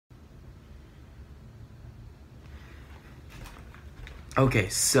Okay,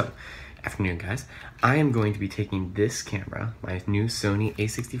 so, afternoon guys. I am going to be taking this camera, my new Sony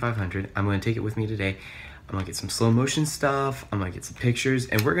a6500. I'm going to take it with me today. I'm going to get some slow motion stuff, I'm going to get some pictures,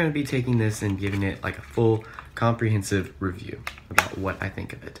 and we're going to be taking this and giving it like a full comprehensive review about what I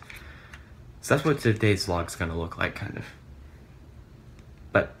think of it. So that's what today's vlog's going to look like, kind of.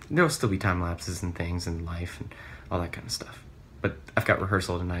 But there'll still be time lapses and things and life and all that kind of stuff. But I've got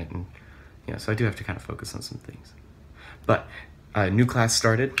rehearsal tonight, and you know, so I do have to kind of focus on some things. But new class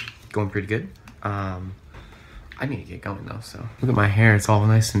started, going pretty good. I need to get going though, so look at my hair, it's all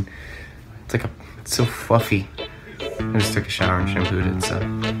nice and it's so fluffy. I just took a shower and shampooed it, so.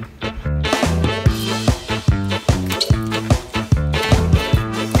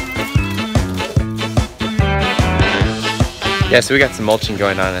 Yeah, so we got some mulching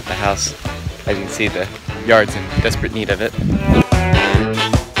going on at the house. As you can see, the yard's in desperate need of it.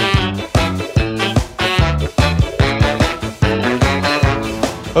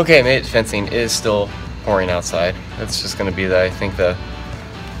 Okay, made it fencing. It is still pouring outside. It's just gonna be I think the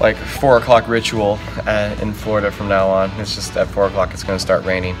 4 o'clock ritual in Florida from now on. It's just at 4 o'clock it's gonna start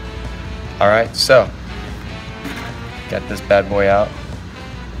raining. All right, so got this bad boy out.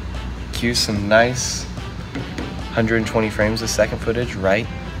 Cue some nice 120 frames a second footage right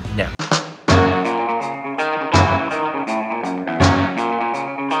now.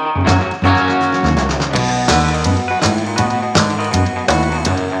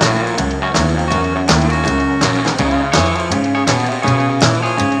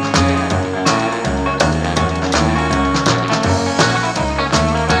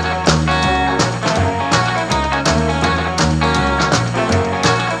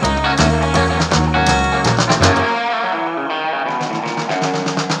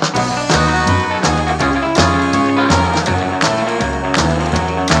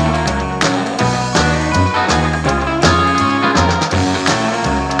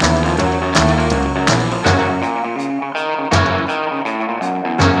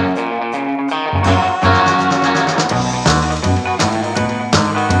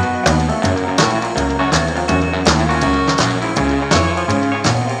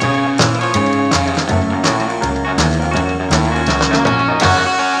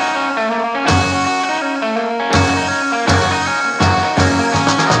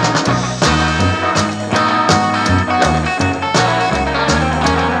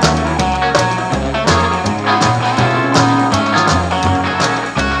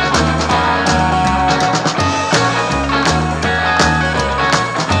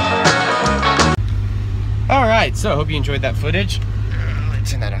 So I hope you enjoyed that footage. Let's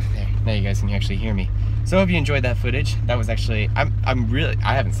turn that off there. Now you guys can actually hear me. So I hope you enjoyed that footage. That was actually, I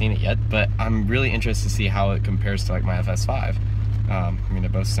haven't seen it yet, but I'm really interested to see how it compares to like my FS5. I mean, they're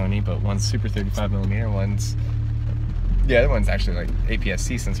both Sony, but one's super 35mm, one's, the other one's actually like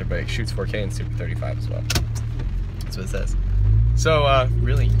APS-C sensor, but it shoots 4K and super 35 as well. That's what it says. So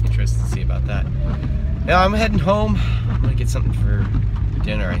really interested to see about that. Now I'm heading home. I'm gonna get something for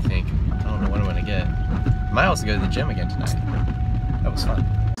dinner, I think. I don't know what I'm gonna get. I might also go to the gym again tonight. That was fun.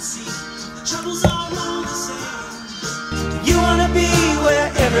 You wanna be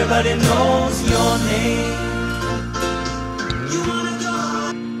where everybody knows your name. You wanna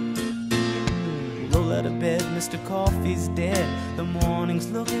go. Roll out of bed, Mr. Coffee's dead. The morning's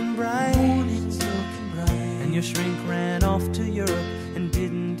looking bright. And your shrink ran off to Europe and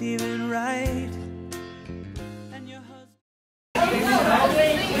didn't even write. And your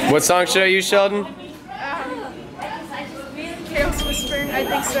husband. What song should I use, Sheldon? Carol's Whisper, I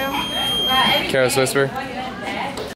think so. Carol's Whisper?